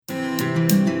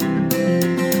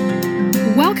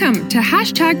Welcome to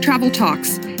Hashtag Travel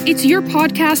Talks. It's your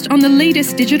podcast on the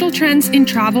latest digital trends in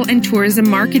travel and tourism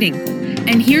marketing.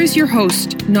 And here's your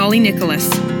host, Nolly Nicholas.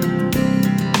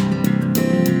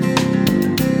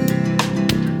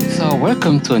 So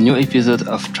welcome to a new episode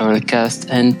of Travelcast,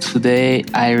 and today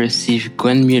I receive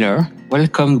Gwen Miller.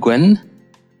 Welcome, Gwen.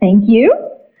 Thank you.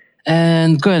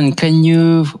 And Gwen, can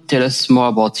you tell us more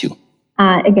about you?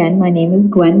 Again, my name is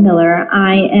Gwen Miller.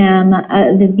 I am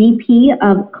the VP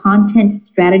of Content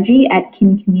Strategy at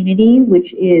Kin Community,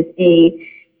 which is a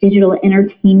digital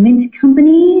entertainment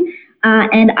company.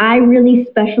 And I really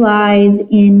specialize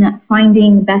in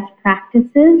finding best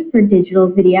practices for digital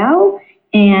video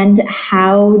and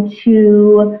how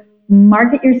to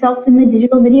market yourself in the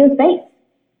digital video space.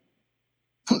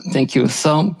 Thank you.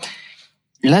 So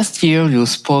last year you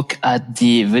spoke at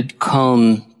the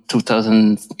VidCon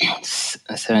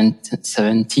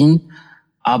 2017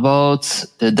 about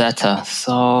the data.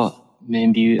 So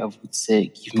maybe I would say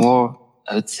give more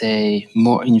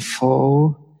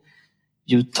info.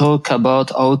 You talk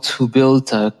about how to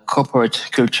build a corporate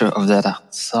culture of data.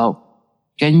 So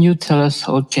can you tell us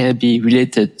how it can be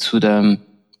related to the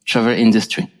travel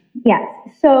industry? Yes.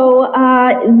 So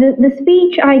the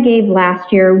speech I gave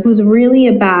last year was really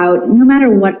about no matter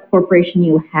what corporation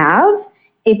you have,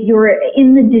 if you're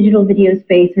in the digital video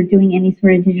space or doing any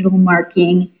sort of digital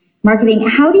marketing,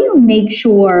 how do you make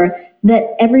sure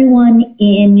that everyone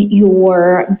in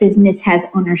your business has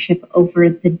ownership over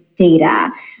the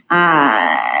data?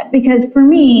 Because for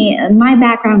me, my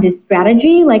background is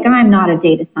strategy. Like, I'm not a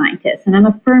data scientist, and I'm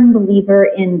a firm believer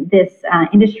in this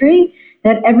industry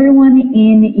that everyone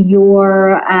in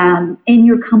your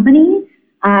company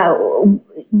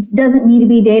doesn't need to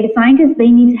be data scientists. They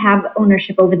need to have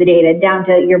ownership over the data, down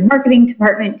to your marketing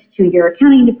department, to your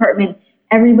accounting department.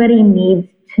 Everybody needs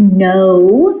to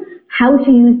know how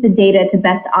to use the data to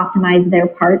best optimize their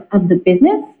part of the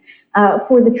business.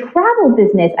 For the travel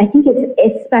business, I think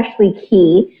it's especially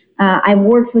key. I've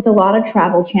worked with a lot of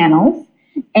travel channels,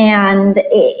 and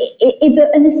it's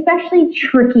an especially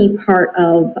tricky part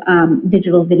of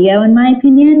digital video, in my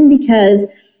opinion, because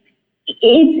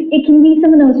it can be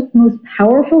some of the most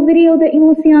powerful video that you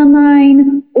will see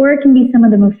online, or it can be some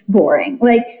of the most boring.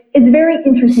 Like, it's very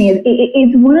interesting.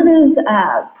 It's one of those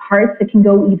parts that can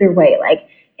go either way. Like,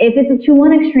 if it's to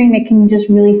one extreme, it can just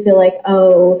really feel like,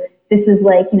 oh, this is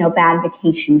like, bad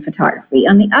vacation photography.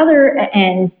 On the other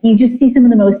end, you just see some of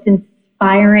the most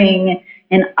inspiring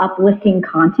and uplifting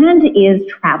content is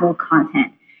travel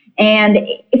content. And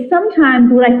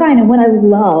sometimes what I find and what I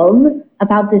love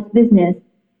about this business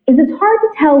is it's hard to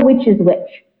tell which is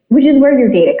where your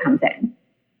data comes in.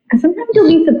 Because sometimes you'll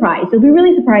be surprised. You'll be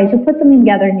really surprised. You'll put something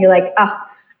together and you're like,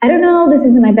 I don't know, this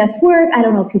isn't my best work. I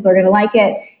don't know if people are going to like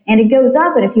it. And it goes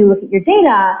up, and if you look at your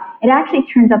data, it actually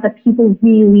turns out that people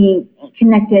really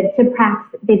connected to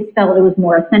perhaps they just felt it was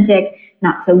more authentic,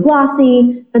 not so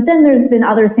glossy. But then there's been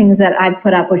other things that I've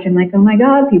put up, which I'm like, oh my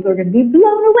God, people are going to be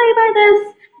blown away by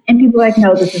this. And people are like,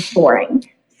 no, this is boring.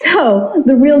 So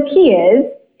the real key is,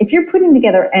 if you're putting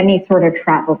together any sort of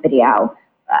travel video,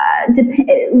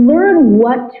 learn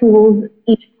what tools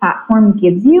each platform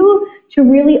gives you to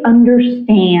really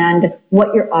understand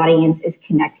what your audience is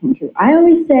connecting to. I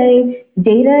always say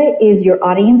data is your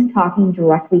audience talking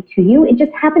directly to you. It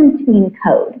just happens to be in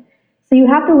code. So you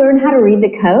have to learn how to read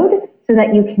the code so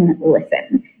that you can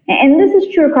listen. And this is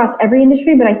true across every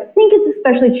industry, but I think it's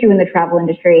especially true in the travel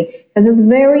industry, because it's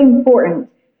very important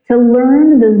to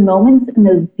learn those moments and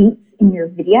those beats in your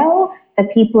video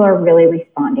that people are really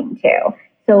responding to.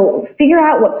 So figure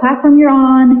out what platform you're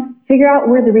on, figure out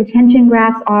where the retention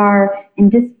graphs are,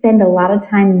 and just spend a lot of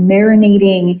time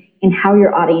marinating in how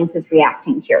your audience is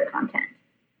reacting to your content.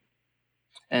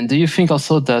 And do you think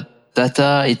also that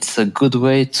data, it's a good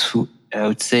way to, I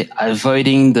would say,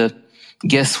 avoiding the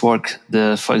guesswork?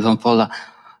 For example,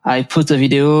 I put a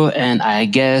video and I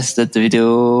guess that the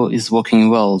video is working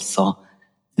well. So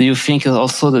do you think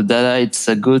also the data, it's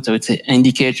a good, I would say,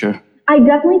 indicator? I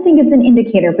definitely think it's an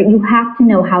indicator, but you have to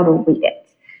know how to read it.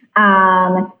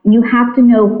 You have to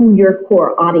know who your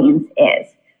core audience is.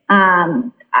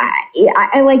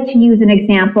 I like to use an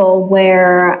example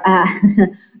where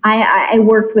I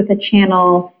worked with a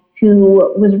channel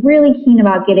who was really keen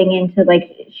about getting into,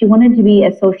 she wanted to be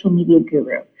a social media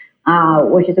guru,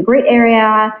 which is a great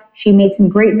area. She made some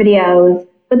great videos,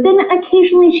 but then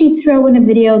occasionally she'd throw in a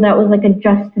video that was like a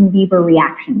Justin Bieber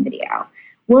reaction video.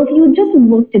 Well, if you just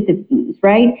looked at the views,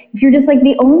 right? If you're just like,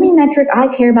 the only metric I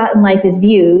care about in life is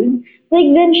views,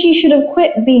 then she should have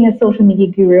quit being a social media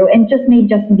guru and just made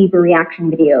Justin Bieber reaction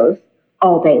videos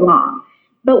all day long.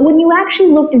 But when you actually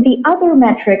looked at the other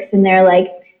metrics in there,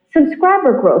 like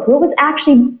subscriber growth? What was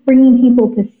actually bringing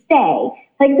people to stay?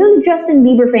 Like those Justin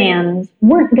Bieber fans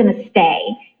weren't going to stay.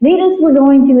 They just were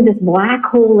going through this black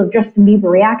hole of Justin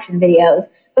Bieber reaction videos,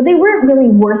 but they weren't really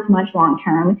worth much long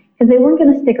term because they weren't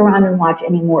going to stick around and watch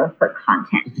anymore for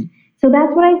content. So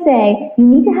that's what I say. You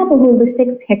need to have a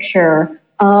holistic picture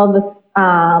of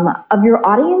your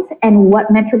audience and what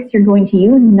metrics you're going to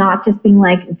use, not just being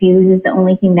like views is the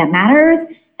only thing that matters,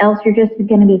 else you're just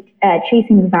going to be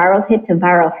chasing viral hit to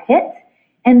viral hit.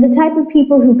 And the type of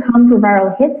people who come for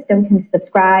viral hits don't tend to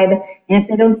subscribe. And if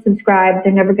they don't subscribe,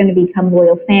 they're never going to become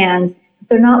loyal fans. If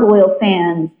they're not loyal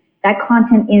fans, that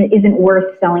content isn't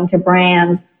worth selling to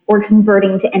brands or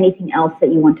converting to anything else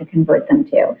that you want to convert them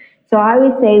to. So I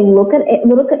always say, look at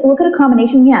a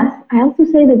combination. Yes, I also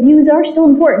say that views are still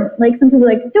important. Like some people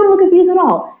are like, don't look at views at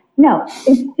all. No,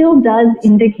 it still does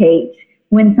indicate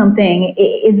when something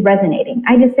is resonating.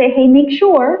 I just say, hey, make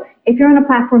sure if you're on a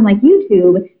platform like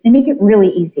YouTube, they make it really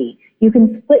easy. You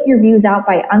can split your views out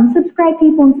by unsubscribed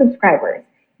people and subscribers.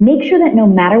 Make sure that no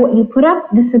matter what you put up,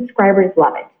 the subscribers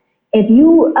love it. If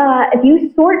you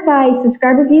sort by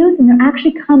subscriber views and they're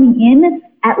actually coming in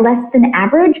at less than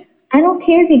average, I don't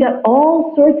care if you got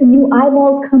all sorts of new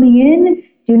eyeballs coming in,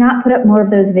 do not put up more of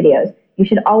those videos. You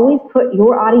should always put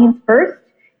your audience first.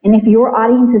 And if your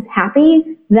audience is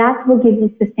happy, that's what gives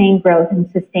you sustained growth and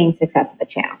sustained success of the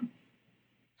channel.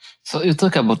 So you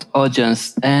talk about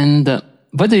audience, and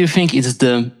what do you think is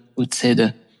the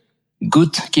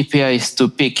good KPIs to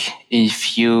pick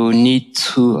if you need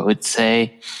to,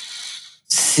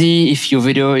 see if your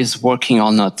video is working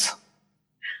or not?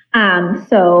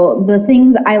 So the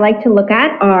things I like to look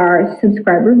at are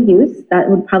subscriber views. That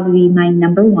would probably be my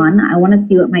number one. I want to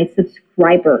see what my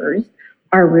subscribers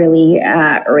are really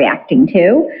reacting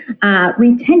to.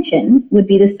 Retention would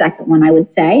be the second one, I would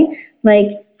say.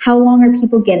 Like, how long are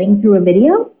people getting through a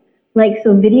video? Like,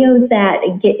 so videos that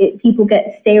people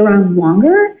stay around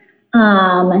longer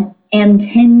and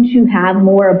tend to have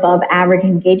more above average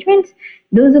engagement.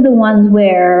 Those are the ones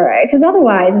where, because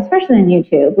otherwise, especially on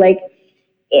YouTube,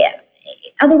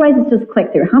 otherwise it's just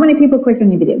click through. How many people click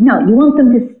on your video? No, you want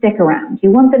them to stick around.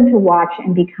 You want them to watch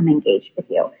and become engaged with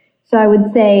you. So I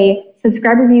would say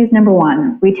subscriber views, number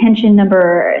one, retention,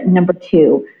 number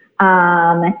two.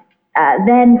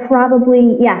 Then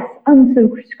probably, yes,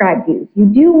 unsubscribe views. You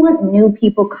do want new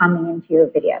people coming into your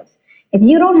videos. If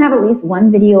you don't have at least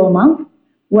one video a month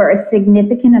where a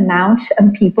significant amount of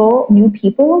new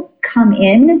people come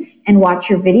in and watch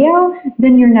your video,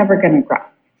 then you're never going to grow.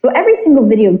 So every single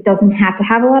video doesn't have to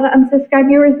have a lot of unsubscribed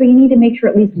viewers, but you need to make sure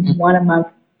at least one a month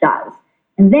does.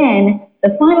 And then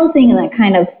the final thing, and that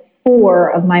kind of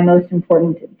 4 of my most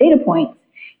important data points,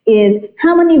 is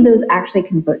how many of those actually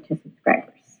convert to subscribers.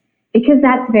 Because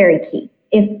that's very key.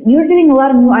 If you're getting a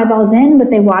lot of new eyeballs in, but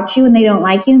they watch you and they don't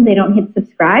like you and they don't hit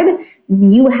subscribe,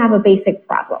 you have a basic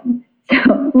problem.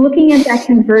 So looking at that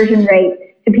conversion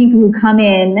rate to people who come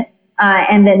in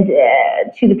and then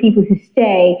to the people who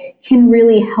stay can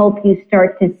really help you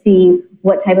start to see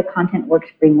what type of content works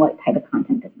for you and what type of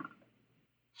content does not.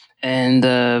 And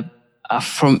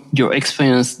from your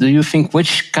experience, do you think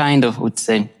which kind of,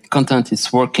 content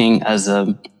is working as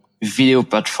a video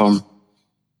platform?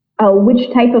 Which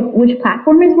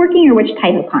platform is working, or which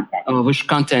type of content?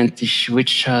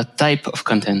 Which type of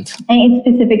content? And it's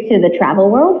specific to the travel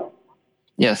world?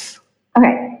 Yes.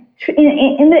 Okay.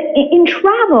 In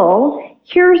travel,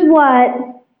 here's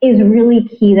what is really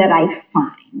key that I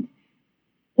find.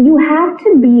 You have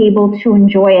to be able to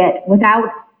enjoy it without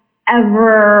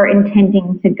ever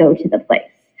intending to go to the place.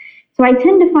 So I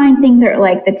tend to find things that are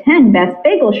like the 10 best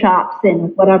bagel shops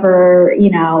in whatever,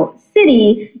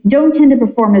 city don't tend to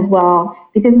perform as well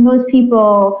because most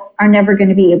people are never going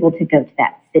to be able to go to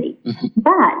that city. Mm-hmm.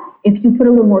 But if you put a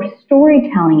little more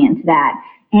storytelling into that,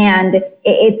 and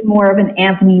it's more of an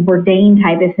Anthony Bourdain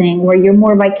type of thing where you're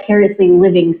more vicariously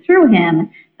living through him,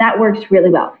 that works really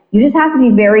well. You just have to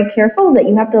be very careful that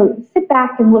you have to sit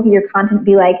back and look at your content and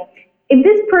be like, if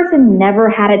this person never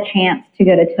had a chance to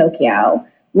go to Tokyo,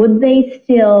 would they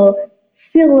still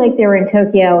feel like they were in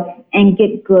Tokyo and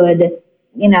get good,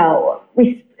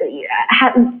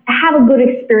 have a good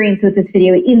experience with this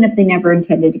video, even if they never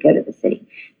intended to go to the city?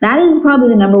 That is probably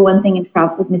the number one thing in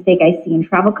travel mistake I see in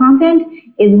travel content,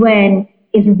 is when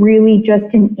it's really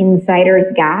just an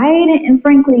insider's guide. And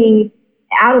frankly,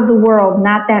 out of the world,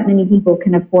 not that many people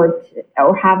can afford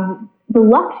or have the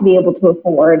luck to be able to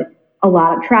afford a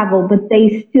lot of travel, but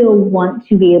they still want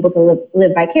to be able to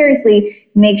live vicariously.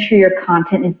 Make sure your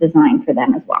content is designed for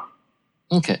them as well.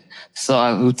 Okay. So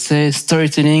I would say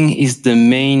storytelling is the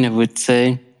main,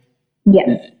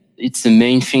 Yes. it's the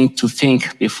main thing to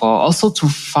think before. Also to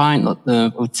find,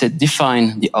 I would say,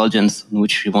 define the audience on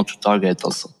which you want to target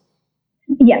also.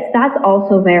 Yes, that's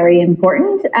also very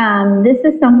important. This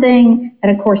is something that,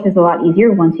 of course, is a lot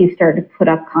easier once you start to put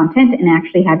up content and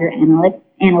actually have your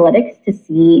analytics to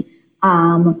see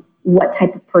what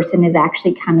type of person is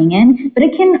actually coming in. But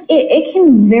it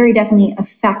can very definitely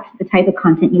affect the type of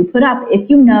content you put up. If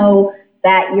you know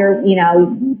that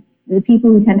the people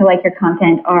who tend to like your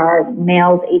content are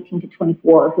males 18 to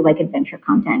 24 who like adventure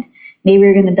content, maybe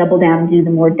you're going to double down and do the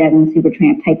more Devin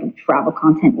Supertramp type of travel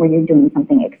content where you're doing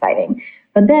something exciting.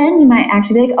 But then you might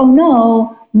actually be like, oh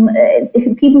no,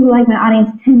 people who like my audience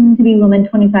tend to be women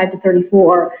 25 to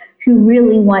 34 who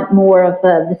really want more of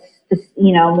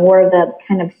more of the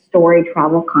kind of story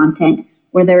travel content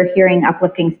where they're hearing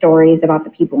uplifting stories about the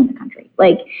people in the country.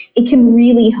 Like, it can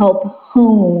really help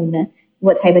hone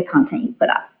what type of content you put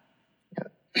up.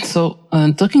 So,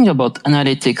 talking about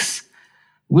analytics,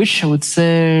 which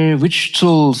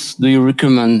tools do you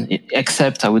recommend,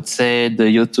 except I would say the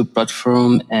YouTube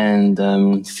platform and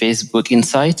Facebook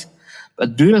Insight?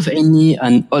 But do you have any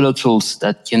other tools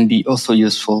that can be also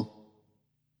useful?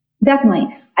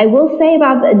 Definitely. I will say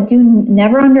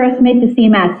never underestimate the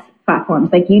CMS platforms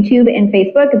like YouTube and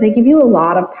Facebook, because they give you a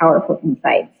lot of powerful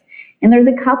insights. And there's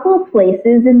a couple of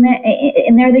places in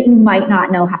there that you might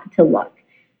not know how to look.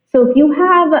 So if you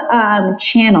have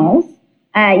channels,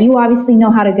 you obviously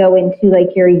know how to go into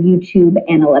like your YouTube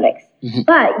analytics. Mm-hmm.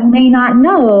 But you may not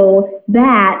know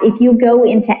that if you go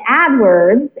into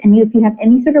AdWords and if you have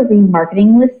any sort of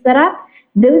remarketing list set up,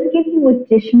 those give you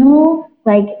additional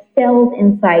like sales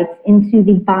insights into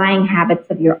the buying habits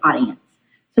of your audience.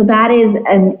 So that is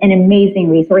an amazing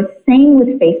resource. Same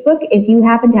with Facebook. If you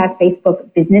happen to have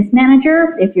Facebook Business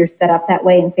Manager, if you're set up that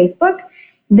way in Facebook,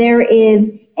 there is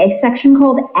a section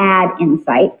called Ad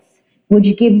Insights,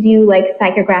 which gives you like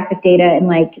psychographic data and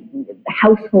like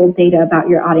household data about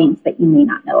your audience that you may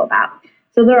not know about.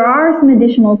 So there are some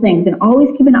additional things, and always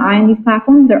keep an eye on these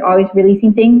platforms. They're always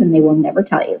releasing things and they will never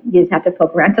tell you. You just have to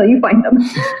poke around until you find them.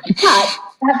 But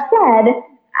that said,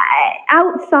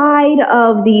 outside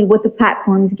of what the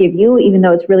platforms give you, even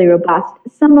though it's really robust,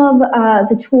 some of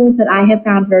the tools that I have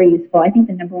found very useful, I think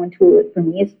the number one tool for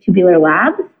me is Tubular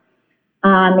Labs.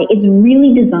 It's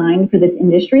really designed for this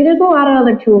industry. There's a lot of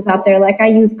other tools out there, like I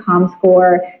use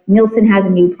ComScore. Nielsen has a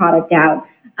new product out.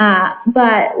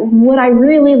 But what I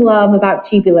really love about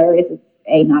Tubular is it's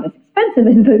A, not as expensive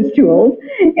as those tools,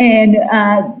 and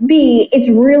B, it's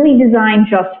really designed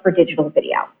just for digital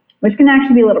video, which can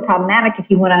actually be a little problematic if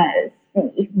you want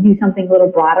to do something a little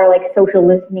broader, like social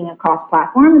listening across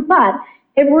platforms. But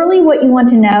if really what you want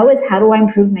to know is how do I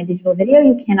improve my digital video,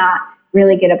 you cannot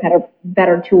really get a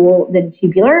better tool than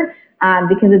Tubular,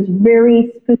 because it's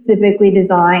very specifically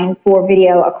designed for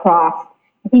video across.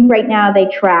 I think right now they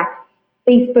track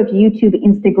Facebook, YouTube,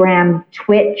 Instagram,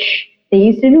 Twitch. They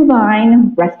used to do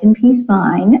Vine. Rest in peace,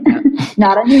 Vine.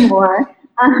 Not anymore.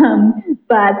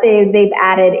 But they've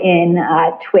added in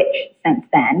Twitch since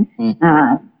then.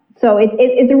 So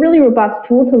it's a really robust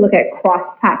tool to look at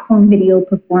cross-platform video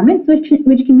performance, which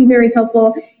can be very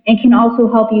helpful and can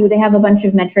also help you. They have a bunch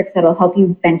of metrics that'll help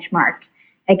you benchmark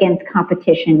against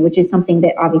competition, which is something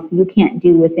that obviously you can't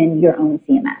do within your own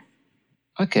CMS.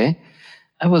 Okay.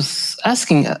 I was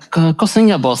asking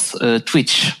concerning about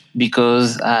Twitch,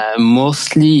 because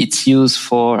mostly it's used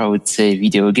for, I would say,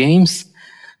 video games.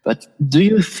 But do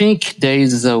you think there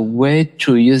is a way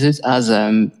to use it as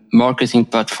a marketing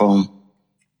platform?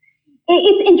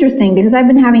 It's interesting because I've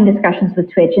been having discussions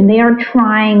with Twitch, and they are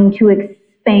trying to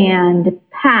expand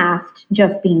past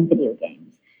just being video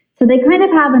games. So they kind of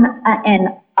have an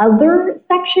other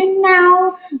section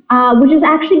now, which is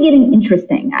actually getting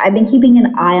interesting. I've been keeping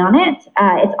an eye on it.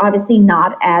 It's obviously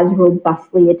not as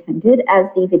robustly attended as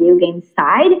the video game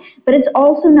side, but it's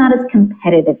also not as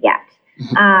competitive yet.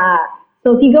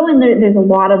 So if you go in there, there's a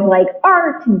lot of like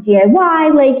art and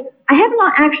DIY. Like, I have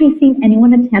not actually seen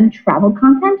anyone attempt travel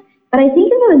content, but I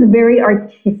think if it was a very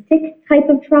artistic type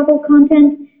of travel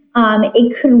content,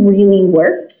 it could really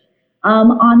work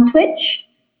on Twitch.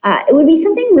 It would be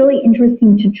something really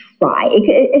interesting to try,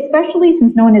 especially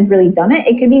since no one has really done it.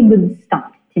 It could be a good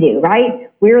stunt to do,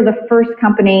 right? We're the first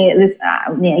company,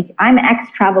 I'm X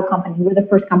travel company. We're the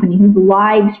first company who's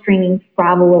live streaming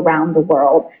travel around the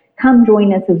world. Come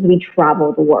join us as we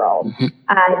travel the world.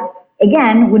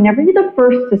 Again, whenever you're the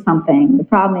first to something, the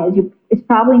problem is it's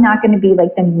probably not going to be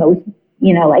like the most,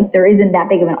 like there isn't that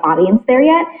big of an audience there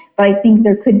yet, but I think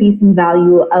there could be some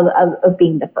value of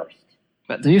being the first.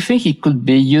 But do you think it could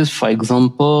be used, for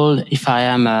example, if I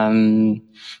am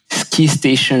ski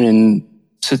station in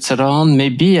Switzerland,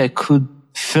 maybe I could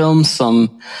film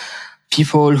some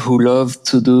people who love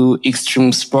to do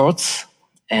extreme sports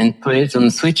and put it on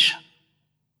Twitch?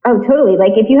 Oh, totally.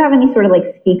 Like if you have any sort of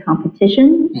like ski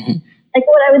competition, like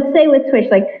what I would say with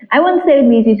Twitch, like I wouldn't say it would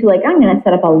be easy to like, I'm going to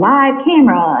set up a live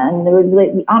camera and it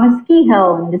would be on a ski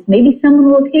hill and just maybe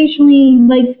someone will occasionally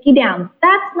like ski down.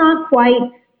 That's not quite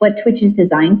what Twitch is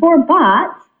designed for.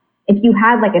 But if you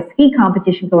had like a ski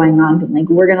competition going on, like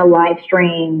we're going to live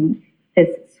stream this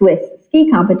Swiss ski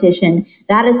competition,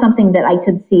 that is something that I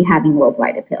could see having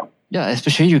worldwide appeal. Yeah,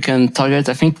 especially you can target,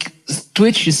 I think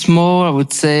Twitch is more, I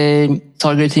would say,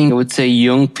 targeting,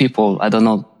 young people. I don't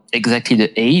know exactly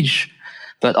the age,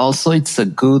 but also it's a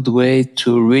good way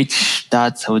to reach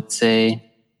that, I would say,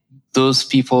 those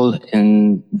people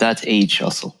in that age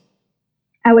also.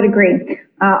 I would agree.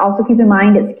 Also keep in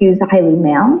mind it skews highly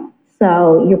male.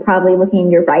 So you're probably looking,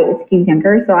 you're right, it skews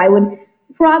younger. So I would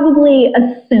probably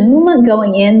assume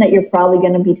going in that you're probably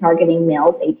going to be targeting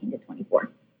males 18 to 24.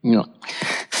 Yeah.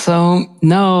 So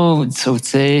now, so I would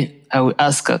say, I would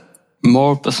ask a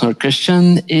more personal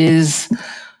question is,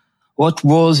 what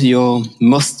was your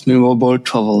most memorable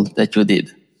travel that you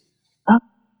did?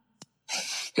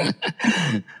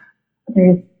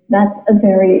 That's a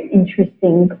very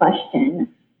interesting question.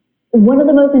 One of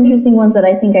the most interesting ones that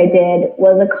I think I did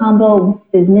was a combo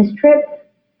business trip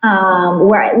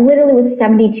where it literally was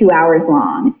 72 hours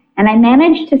long. And I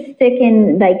managed to stick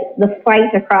in like the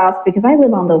flight across, because I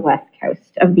live on the west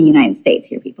coast of the United States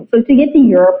here, people. So to get to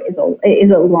Europe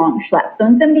is a long schlep. So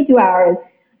in 72 hours,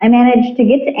 I managed to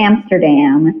get to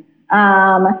Amsterdam,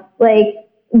 like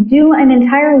do an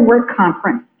entire work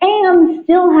conference and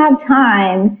still have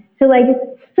time to like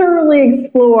thoroughly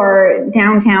explore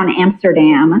downtown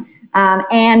Amsterdam,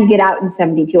 and get out in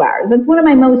 72 hours. That's one of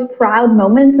my most proud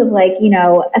moments of like, you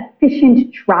know,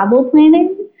 efficient travel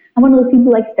planning. I'm one of those people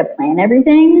who likes to plan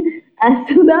everything.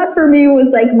 So that for me was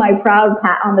like my proud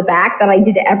pat on the back that I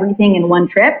did everything in one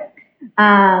trip.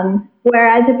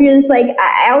 Whereas if you're just like,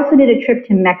 I also did a trip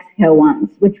to Mexico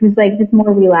once, which was like this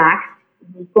more relaxed,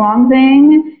 long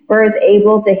thing, where I was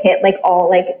able to hit like all,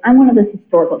 like, I'm one of those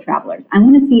historical travelers. I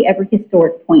want to see every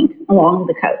historic point along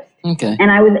the coast. Okay.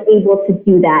 And I was able to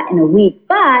do that in a week.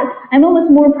 But I'm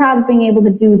almost more proud of being able to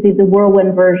do the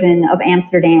whirlwind version of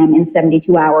Amsterdam in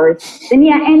 72 hours than,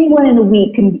 yeah, anyone in a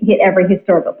week can hit every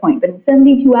historical point. But in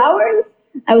 72 hours,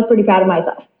 I was pretty proud of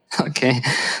myself. Okay.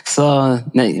 So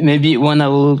maybe when I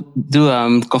will do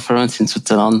a conference in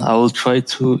Switzerland, I will try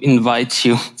to invite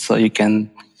you so you can...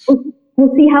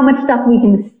 We'll see how much stuff we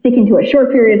can stick into a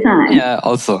short period of time. Yeah,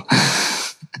 also.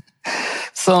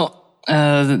 So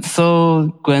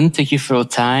Gwen, thank you for your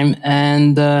time.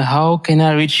 And how can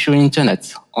I reach your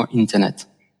internet?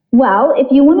 Well,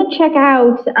 if you want to check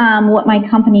out what my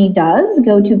company does,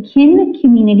 go to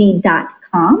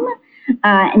kincommunity.com.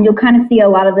 And you'll kind of see a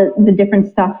lot of the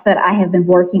different stuff that I have been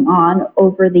working on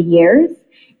over the years.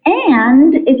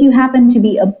 And if you happen to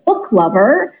be a book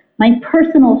lover, my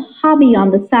personal hobby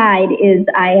on the side is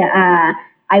I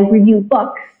review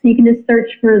books. You can just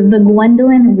search for the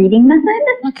Gwendolyn Reading Method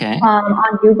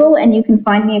on Google, and you can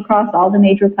find me across all the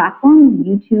major platforms,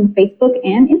 YouTube, Facebook,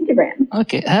 and Instagram.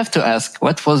 Okay, I have to ask,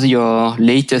 what was your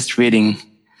latest reading?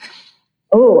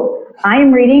 Oh,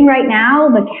 I'm reading right now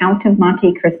The Count of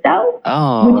Monte Cristo,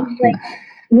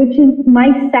 which is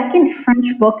my second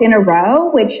French book in a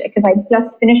row, because I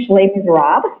just finished Les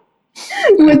Miserables.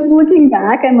 Looking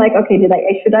back, I'm like, okay,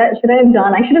 I should have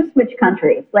switched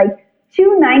countries. Like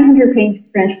 2 900-page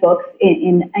French books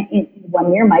in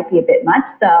 1 year might be a bit much.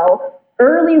 So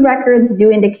early records do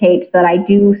indicate that I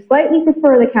do slightly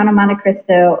prefer The Count of Monte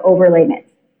Cristo over Les Mis.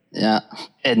 Yeah,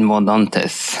 Edmond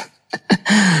Dantes.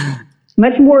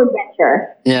 Much more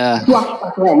adventure. Yeah.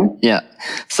 Swashbuckling. Yeah.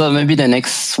 So maybe the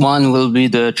next one will be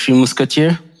The Three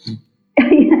Musketeers.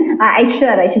 I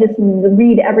should just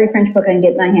read every French book I can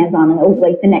get my hands on over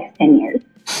like the next 10 years.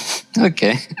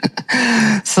 Okay.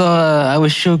 So I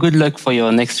wish you good luck for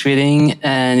your next reading,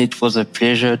 and it was a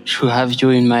pleasure to have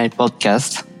you in my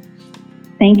podcast.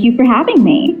 Thank you for having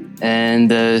me.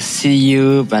 And see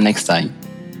you by next time.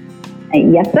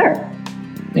 Yes, sir.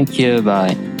 Thank you.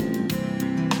 Bye.